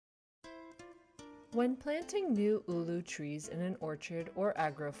When planting new ʻUlu trees in an orchard or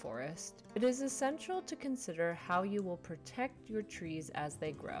agroforest, it is essential to consider how you will protect your trees as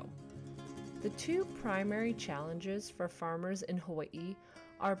they grow. The two primary challenges for farmers in Hawaii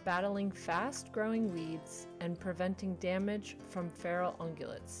are battling fast-growing weeds and preventing damage from feral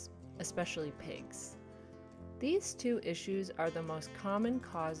ungulates, especially pigs. These two issues are the most common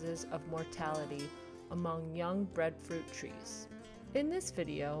causes of mortality among young breadfruit trees. In this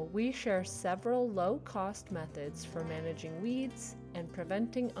video, we share several low-cost methods for managing weeds and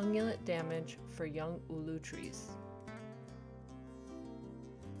preventing ungulate damage for young ʻUlu trees.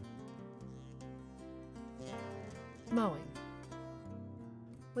 Mowing.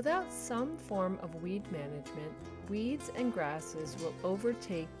 Without some form of weed management, weeds and grasses will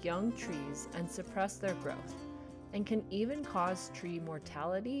overtake young trees and suppress their growth, and can even cause tree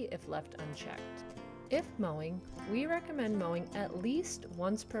mortality if left unchecked. If mowing, we recommend mowing at least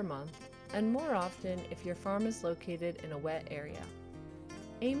once per month, and more often if your farm is located in a wet area.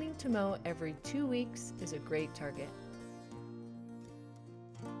 Aiming to mow every 2 weeks is a great target.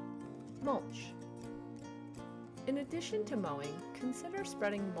 Mulch. In addition to mowing, consider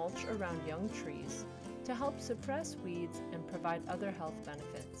spreading mulch around young trees to help suppress weeds and provide other health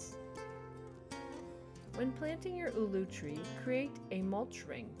benefits. When planting your ʻUlu tree, create a mulch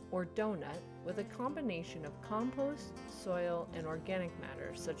ring or donut with a combination of compost, soil, and organic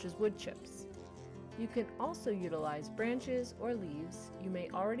matter such as wood chips. You can also utilize branches or leaves you may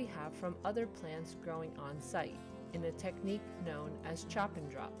already have from other plants growing on site in a technique known as chop and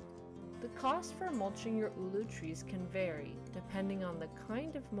drop. The cost for mulching your ʻUlu trees can vary depending on the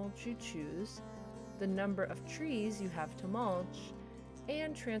kind of mulch you choose, the number of trees you have to mulch,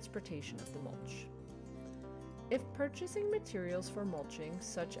 and transportation of the mulch. If purchasing materials for mulching,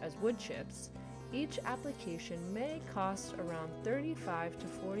 such as wood chips, each application may cost around $35 to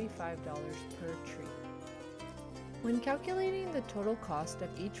 $45 per tree. When calculating the total cost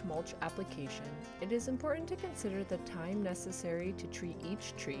of each mulch application, it is important to consider the time necessary to treat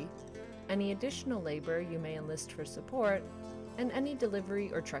each tree, any additional labor you may enlist for support, and any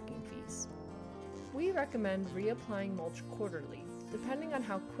delivery or trucking fees. We recommend reapplying mulch quarterly, depending on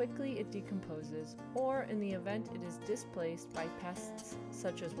how quickly it decomposes or in the event it is displaced by pests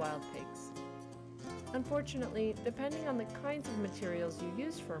such as wild pigs. Unfortunately, depending on the kinds of materials you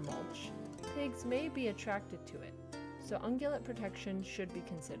use for mulch, pigs may be attracted to it, so ungulate protection should be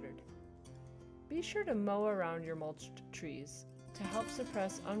considered. Be sure to mow around your mulched trees to help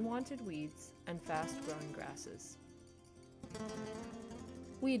suppress unwanted weeds and fast-growing grasses.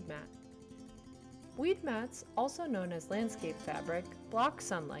 Weed mat. Weed mats, also known as landscape fabric, block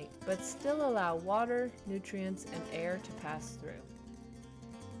sunlight but still allow water, nutrients, and air to pass through.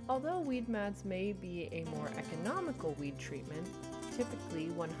 Although weed mats may be a more economical weed treatment, typically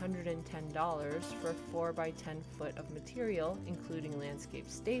 $110 for 4 by 10 foot of material, including landscape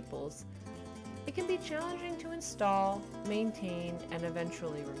staples, it can be challenging to install, maintain, and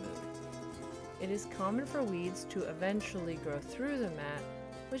eventually remove. It is common for weeds to eventually grow through the mat,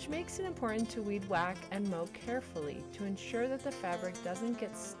 which makes it important to weed whack and mow carefully to ensure that the fabric doesn't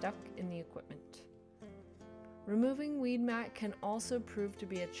get stuck in the equipment. Removing weed mat can also prove to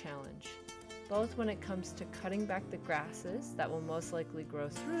be a challenge, both when it comes to cutting back the grasses that will most likely grow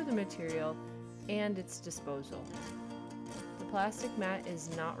through the material and its disposal. The plastic mat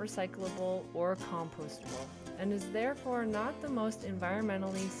is not recyclable or compostable and is therefore not the most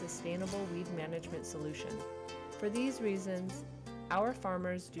environmentally sustainable weed management solution. For these reasons, our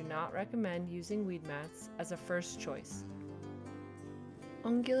farmers do not recommend using weed mats as a first choice.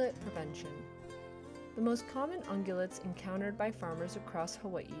 Ungulate prevention. The most common ungulates encountered by farmers across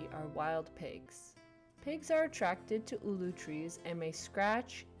Hawaii are wild pigs. Pigs are attracted to ʻUlu trees and may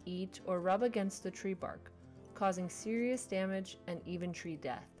scratch, eat, or rub against the tree bark, causing serious damage and even tree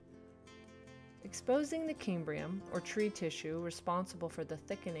death. Exposing the cambium, or tree tissue responsible for the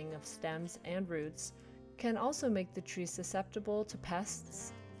thickening of stems and roots, can also make the tree susceptible to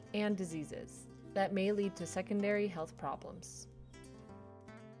pests and diseases that may lead to secondary health problems.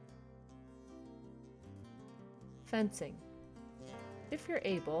 Fencing. If you're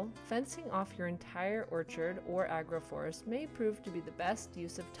able, fencing off your entire orchard or agroforest may prove to be the best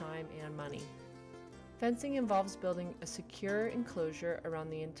use of time and money. Fencing involves building a secure enclosure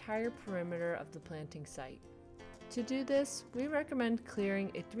around the entire perimeter of the planting site. To do this, we recommend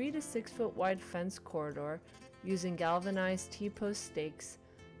clearing a 3 to 6 foot wide fence corridor using galvanized T-post stakes,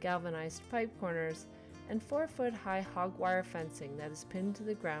 galvanized pipe corners, and 4 foot high hog wire fencing that is pinned to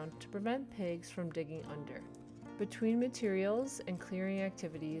the ground to prevent pigs from digging under. Between materials and clearing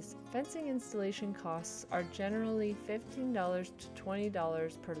activities, fencing installation costs are generally $15 to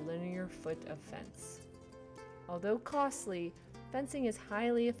 $20 per linear foot of fence. Although costly, fencing is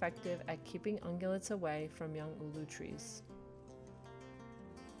highly effective at keeping ungulates away from young ulu trees.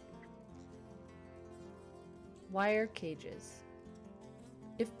 Wire cages.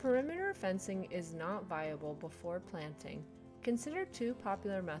 If perimeter fencing is not viable before planting, consider two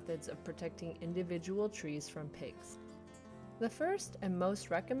popular methods of protecting individual trees from pigs. The first and most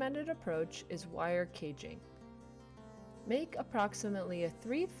recommended approach is wire caging. Make approximately a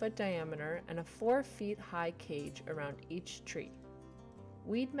 3-foot diameter and a 4 feet high cage around each tree.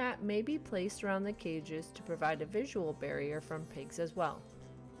 Weed mat may be placed around the cages to provide a visual barrier from pigs as well.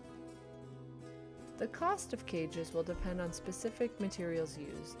 The cost of cages will depend on specific materials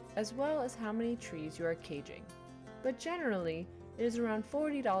used, as well as how many trees you are caging, but generally it is around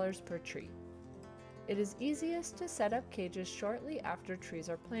 $40 per tree. It is easiest to set up cages shortly after trees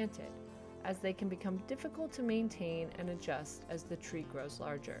are planted, as they can become difficult to maintain and adjust as the tree grows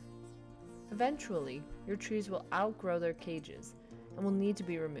larger. Eventually, your trees will outgrow their cages and will need to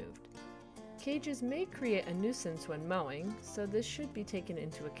be removed. Cages may create a nuisance when mowing, so this should be taken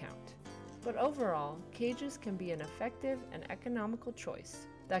into account. But overall, cages can be an effective and economical choice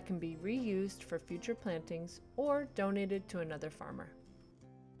that can be reused for future plantings or donated to another farmer.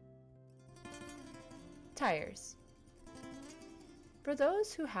 Tires. For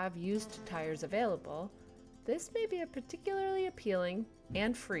those who have used tires available, this may be a particularly appealing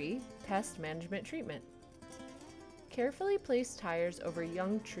and free pest management treatment. Carefully place tires over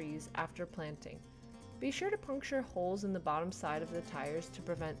young trees after planting. Be sure to puncture holes in the bottom side of the tires to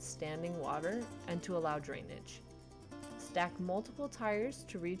prevent standing water and to allow drainage. Stack multiple tires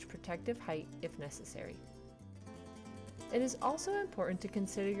to reach protective height if necessary. It is also important to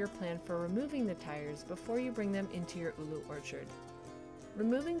consider your plan for removing the tires before you bring them into your ulu orchard.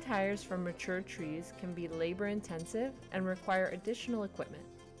 Removing tires from mature trees can be labor-intensive and require additional equipment.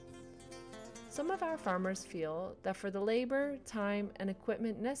 Some of our farmers feel that for the labor, time, and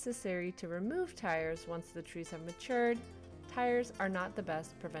equipment necessary to remove tires once the trees have matured, tires are not the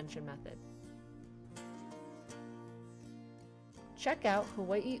best prevention method. Check out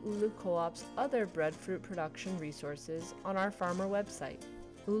Hawaiʻi Ulu Co-op's other breadfruit production resources on our farmer website,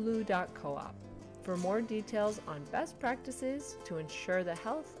 ulu.coop, for more details on best practices to ensure the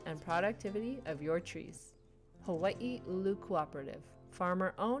health and productivity of your trees. Hawaiʻi Ulu Cooperative,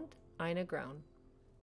 farmer-owned, Aina grown.